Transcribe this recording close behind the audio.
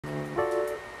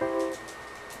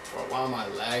Why am I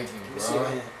lagging,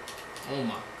 bro? Oh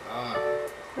my god.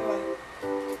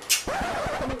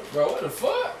 What? Bro, what the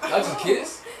fuck? Y'all just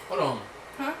kissed? Hold on.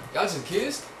 Huh? Y'all just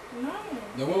kissed? No.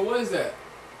 Then what was that?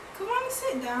 Come on and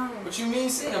sit down. What you mean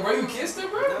sitting there, bro? You kissed her,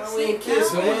 bro? No, we ain't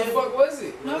kissed, man. What the fuck was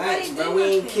it? Nobody did bro, we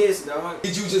ain't kissed, dog.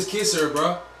 Did you just kiss her,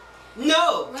 bro?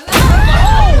 No! Relax.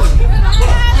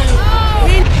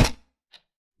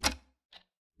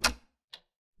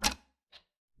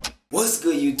 What's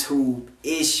good, YouTube?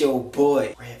 It's your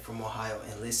boy, Red from Ohio.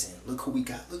 And listen, look who we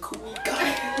got. Look who we got.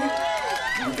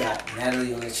 We got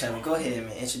Natalie on the channel. Go ahead,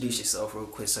 man. Introduce yourself real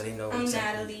quick so they know. I'm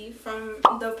exactly. Natalie from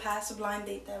the past blind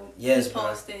date that we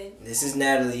posted. Bro. This is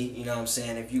Natalie, you know what I'm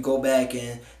saying? If you go back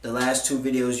in the last two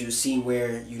videos, you'll see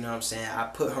where, you know what I'm saying, I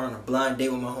put her on a blind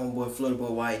date with my homeboy, Flirting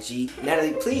YG.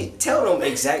 Natalie, please tell them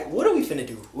exactly, what are we finna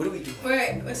do? What are we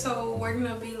doing? So we're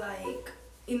gonna be like,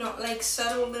 you know, like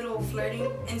subtle little flirting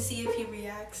and see if he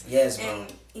reacts. Yes, bro.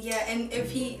 And yeah, and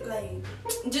if he like,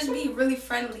 just be really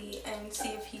friendly and see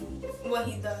if what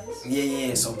he does.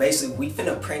 Yeah. So basically, we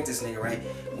finna prank this nigga, right?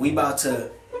 We about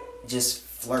to just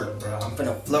flirt, bro. I'm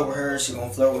finna flirt with her. She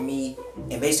gonna flirt with me,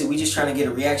 and basically, we just trying to get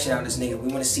a reaction out of this nigga. We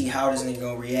want to see how this nigga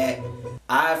gonna react.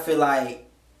 I feel like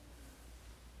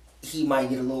he might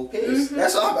get a little pissed.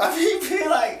 That's all. I feel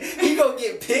like he gonna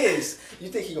get pissed. You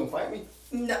think he gonna fight me?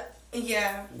 No.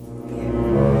 Yeah.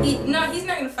 He's not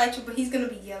gonna fight you, but he's gonna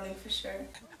be yelling for sure.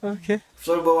 Okay.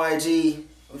 Flirting YG,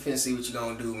 we finna see what you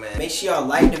gonna do, man. Make sure y'all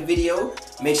like the video,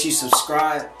 make sure you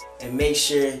subscribe, and make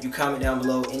sure you comment down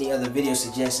below any other video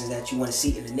suggestions that you want to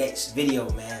see in the next video,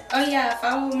 man. Oh yeah,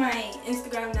 follow my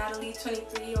Instagram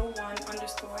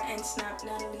Natalie2301_ and Snap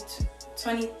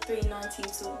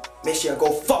Natalie2319 too. Make sure y'all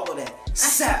go follow that.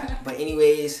 Sap. But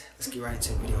anyways, let's get right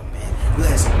into the video, man.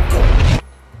 Let's go.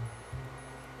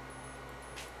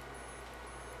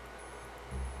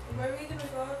 Where are we gonna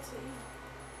go out to eat?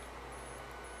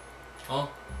 Huh?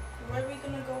 Where are we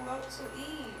gonna go out to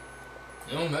eat?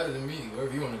 It don't matter to me.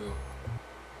 Wherever you want to go.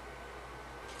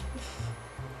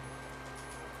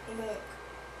 Look.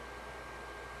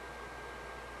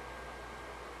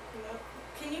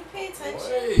 Can you pay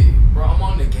attention? Wait, bro, I'm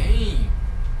on the game.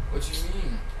 What you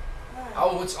mean? Right. I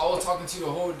was talking to you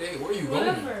the whole day. Where are you going?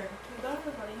 Whatever. Don't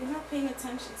worry about it. You're not paying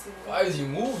attention to it. Why is you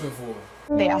moving for?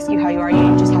 They ask you how you are,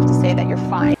 you just have to say that you're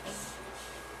fine.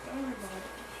 Don't worry about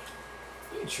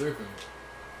it. You tripping. I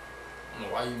don't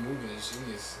know why you moving and shit.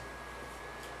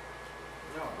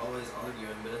 Y'all always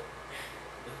arguing, man.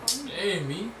 It ain't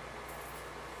me.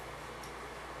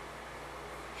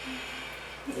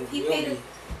 If he paid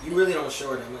you really don't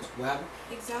show her that much. What happened?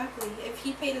 Exactly. If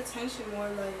he paid attention more,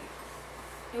 like,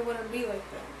 it wouldn't be like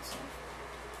that. So.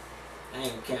 I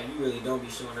ain't gonna count. You really don't be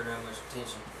showing her that much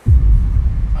attention.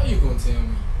 How you gonna tell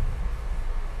me?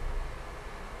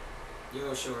 You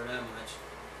don't show her that much.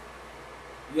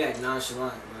 You act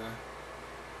nonchalant, bro.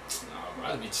 Nah, bro,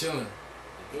 I'd be chilling.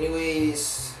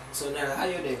 Anyways, so now, how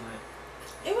your day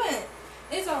went?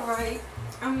 It's alright.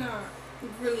 I'm not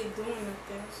really doing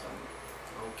nothing, so.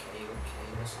 Okay,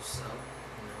 that's what's up,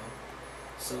 you know.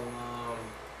 So, you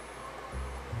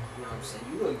know what I'm saying?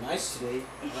 You look nice today.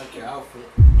 I like your outfit.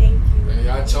 Thank you. Hey,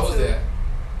 I chose that.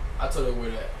 I told her wear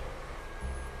that.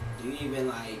 Do you even,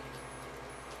 like,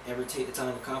 ever take the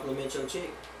time to compliment your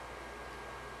chick?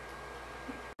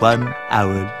 1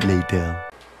 hour later.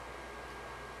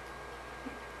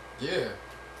 Yeah.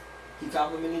 He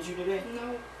complimented you today?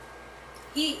 No.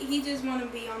 He just want to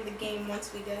be on the game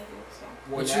once we get here, so.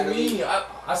 What you mean?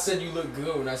 I said you look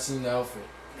good when I seen the outfit.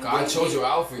 I chose your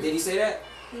outfit. Did he say that?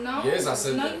 No. Yes, I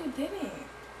said no, that. No, you didn't.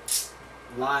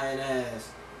 Lying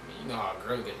ass. You know how a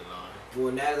girl get the line.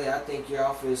 Well, Natalie, I think your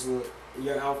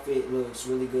outfit looks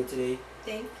really good today.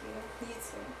 Thank you. You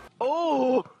too.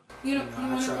 Oh! You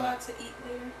want to go out to eat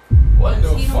later? What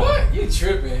the fuck? You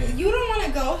tripping? You don't want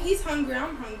to go. He's hungry.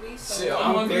 I'm hungry. So. Shit,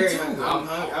 I'm hungry too.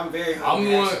 I'm very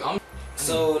hungry.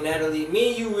 So Natalie, me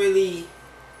and you really,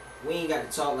 we ain't got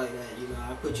to talk like that. You know,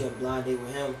 I put you on a blind date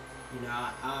with him. You know,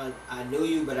 I knew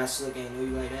you, but I still can't know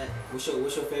you like that. What's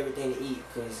your favorite thing to eat?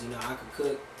 Cause you know I could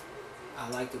cook. I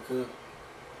like to cook.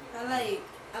 I like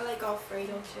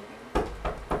Alfredo chicken.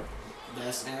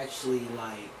 That's actually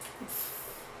like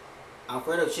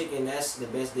Alfredo chicken. That's the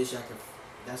best dish I can.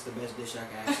 That's the best dish I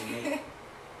can actually make.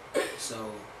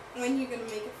 So. When you gonna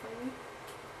make it for me?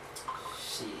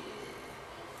 Shit.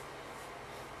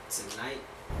 Tonight.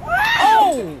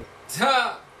 Oh!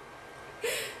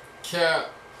 Cap.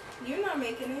 You're not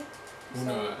making it.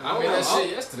 No, I made that shit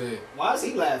yesterday. Why is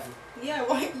he laughing? Yeah,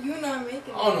 why you not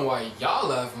making it? I don't know why y'all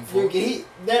laughing for.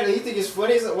 Natalie, you think it's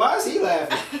funny? Why is he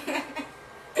laughing?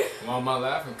 Why am I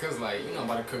laughing? Cause like you not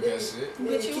about to cook that shit.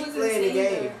 But you keep was playing the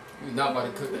game. You not about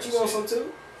to cook that But shit. you want some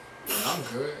too? I'm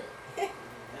good.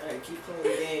 Alright, keep playing the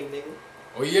game, nigga.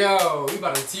 Oh yo, we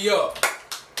about to tee up.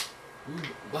 We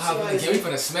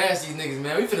finna smash these niggas,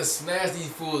 man. We finna smash these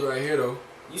fools right here though.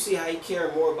 You see how he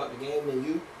care more about the game than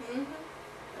you? Mhm.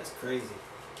 That's crazy.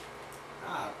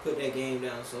 I put that game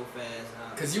down so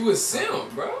fast. Cause you was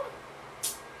simp, bro.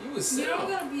 You was simp. You don't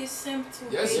gotta be a simp to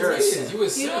Yes, pay you're a attention. simp. You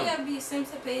was You don't simp. gotta be a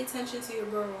simp to pay attention to your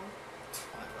girl.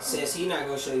 Since he not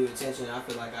gonna show you attention, I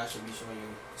feel like I should be showing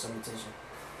you some attention.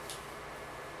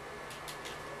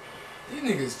 These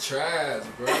niggas trash,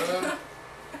 bro.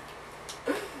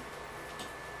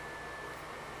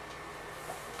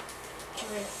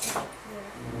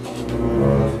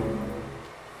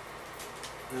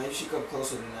 No, you should come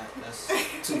closer than that. That's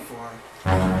too far.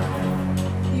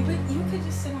 You could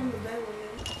just sit on the bed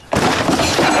with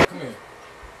me. Come here.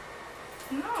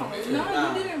 No,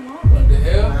 Nah. you didn't want What me. the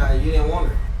hell? Nah, you didn't want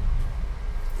her.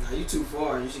 Nah, you too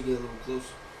far. You should get a little closer.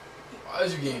 Why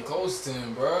is you getting close to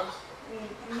him, bro?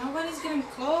 Nobody's getting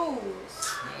close.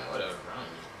 Man, whatever.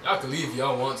 Y'all can leave if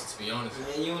y'all want to be honest.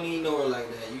 Man, you don't even know her like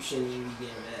that. You shouldn't even be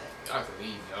getting mad. Y'all can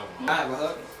leave if y'all want. I have a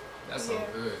hug. That's Yeah. all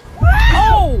good.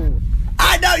 Oh!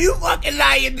 I know you fucking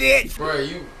lying, bitch! Bro,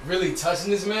 you really touching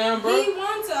this man, bro? He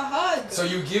wants a hug. So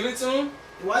you give it to him?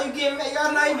 Why you getting mad?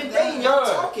 Y'all not even dating. Y'all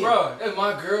Bro, talking. bro, that's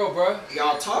my girl, bro.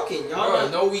 Y'all talking. Y'all Bro,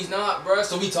 not. no, we's not, bro.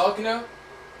 So we talking now?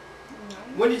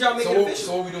 When did y'all make it official?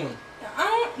 So what we doing?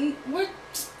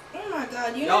 Oh my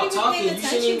god, you're Y'all not even talking, paying you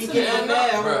shouldn't even attention be to getting me.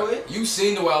 mad. Bro, you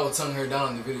seen the way I was tongue her down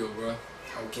in the video, bro.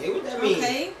 Okay, what that mean?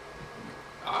 Okay,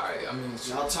 Alright, I mean,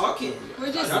 Y'all talking.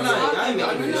 we're just Y'all not- y'all ain't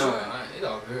talking. making We're it not- official. It's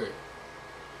all good.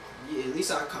 Yeah, at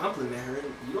least I compliment her.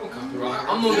 You don't compliment Bro, her.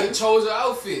 I'm the one that chose her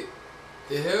outfit.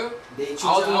 The hell? Did he choose I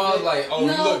was your the one I was outfit? like, oh,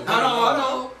 No. you look good. Hold on, No.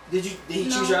 hold on. Did he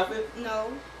choose your outfit?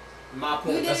 No. My You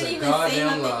point. That's didn't a even say goddamn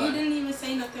nothing. lie. You didn't even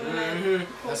say nothing when I Mhm.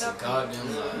 pulled That's a up.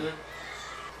 goddamn lie.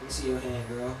 Let me see your hand,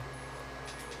 girl.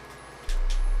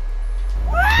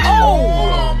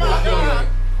 Hold on, bro.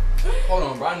 Hold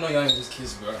on, bro. I know y'all ain't just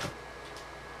kissed, bro.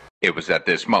 It was at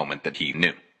this moment that he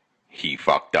knew. He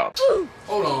fucked up.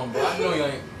 Hold on, bro. I know y'all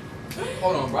ain't.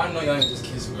 Hold on, bro. I know y'all ain't just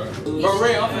kissed, bro. Bro,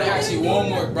 Ray, I'm finna ask you one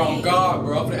more, bro. On God,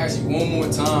 bro. I'm finna ask you one more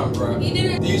time, bro. He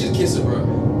didn't. Did you just kiss her, bro?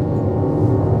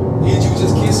 Did you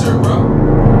just kiss her, bro?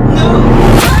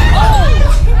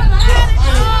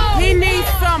 He needs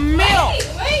some milk!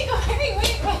 Wait.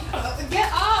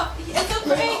 Get off. It's a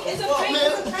prank. It's a prank.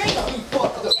 It's a prank.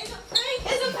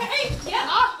 It's a prank. Get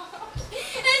off.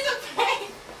 It's a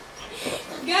prank.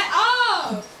 Get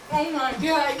off. Oh my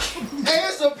god. Hey,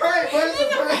 it's a prank, bro. It's a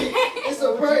prank. It's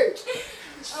a prank.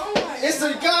 Oh my god. It's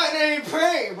a goddamn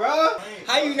prank, bro.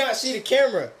 How you not see the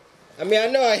camera? I mean, I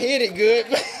know I hit it good.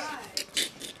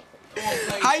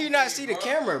 How you not see the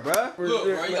camera, bro? Look,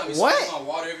 bro, you got me What? spilling my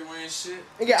water everywhere and shit.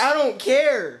 Nigga, I don't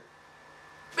care.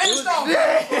 Man, stop.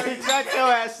 Shut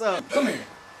your ass up. Come here.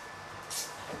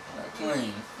 Alright,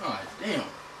 clean. Alright, damn.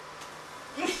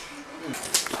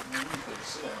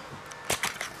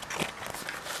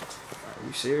 Are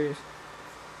you serious?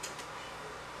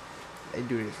 They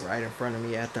do this right in front of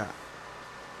me after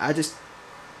I just...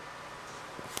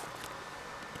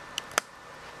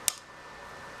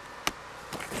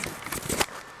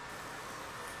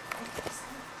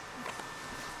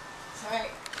 Sorry.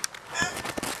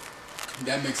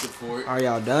 That makes it for it. Are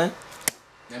y'all done?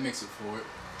 That makes it for it.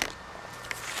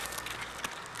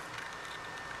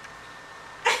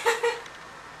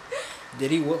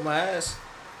 Did he whoop my ass?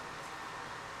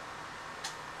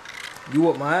 You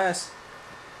whoop my ass?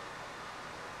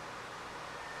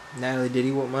 Natalie, did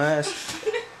he whoop my ass?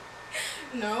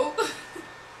 No.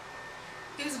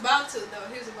 He was about to though.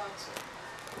 He was about to.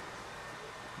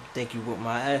 You think you whooped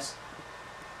my ass?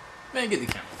 Man, get the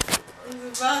camera. He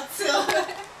was about to.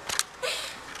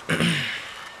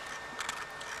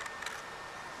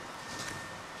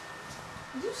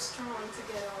 You strong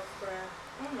to get off, bruh.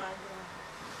 Oh my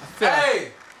god.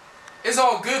 Hey! It's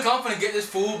all good, 'cause I'm finna get this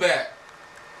fool back.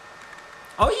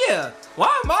 Oh yeah.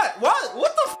 Why am I?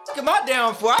 What the fuck am I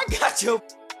down for? I got you.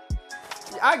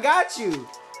 I got you.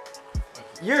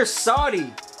 You're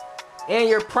salty. And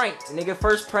you're pranked, nigga.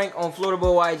 First prank on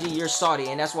Flirtable YG, you're salty,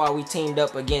 and that's why we teamed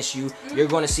up against you. You're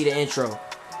gonna see the intro.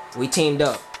 We teamed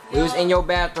up. We was in your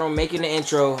bathroom making the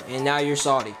intro, and now you're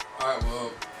salty. Alright, well,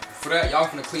 for that, y'all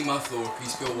finna clean my floor, 'cause you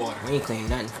spilled water. We ain't clean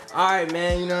nothing. Alright,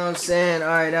 man, you know what I'm saying?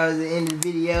 Alright, that was the end of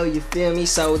the video, you feel me?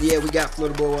 So, yeah, we got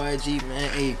Flirtable YG, man.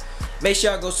 Hey, make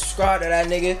sure y'all go subscribe to that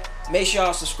nigga. Make sure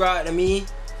y'all subscribe to me.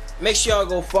 Make sure y'all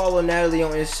go follow Natalie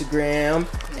on Instagram.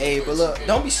 Hey, but look,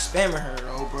 don't be spamming her,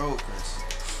 though, bro. 'Cause,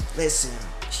 listen,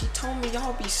 She told me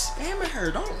y'all be spamming her.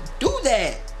 Don't do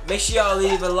that. Make sure y'all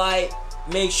leave a like.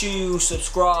 Make sure you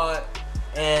subscribe.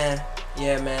 And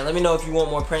yeah, man, let me know if you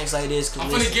want more pranks like this. I'm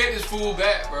gonna get this fool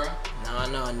back, bro.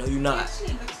 Nah, no, you're not.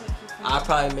 I'll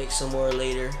probably make some more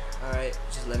later. Alright,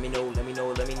 just let me know.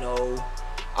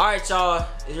 Alright, y'all.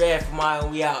 It's RedFromOhio.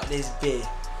 We out this bit.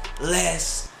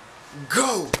 Let's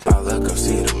go. I look up,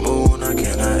 see the moon. I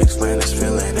cannot explain this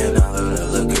feeling.